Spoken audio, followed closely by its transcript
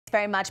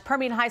Very much.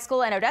 Permian High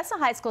School and Odessa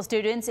High School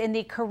students in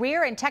the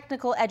Career and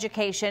Technical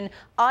Education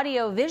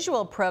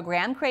Audio-Visual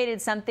program created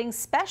something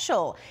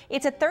special.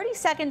 It's a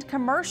 30-second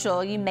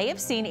commercial you may have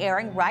seen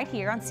airing right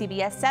here on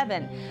CBS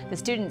 7. The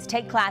students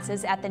take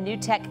classes at the New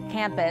Tech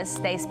campus.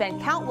 They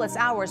spend countless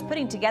hours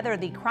putting together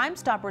the Crime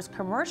Stoppers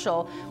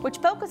commercial, which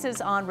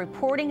focuses on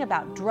reporting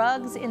about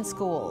drugs in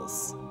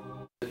schools.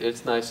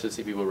 It's nice to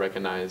see people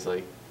recognize,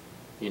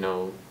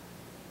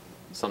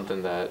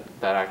 something that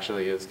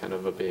actually is kind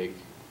of a big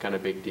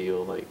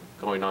deal,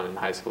 going on in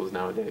high schools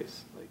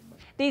nowadays.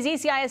 These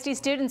ECISD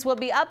students will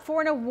be up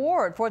for an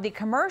award for the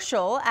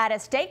commercial at a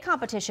state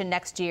competition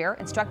next year.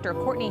 Instructor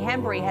Courtney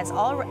Hembry has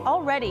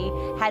already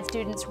had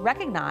students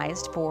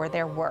recognized for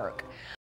their work.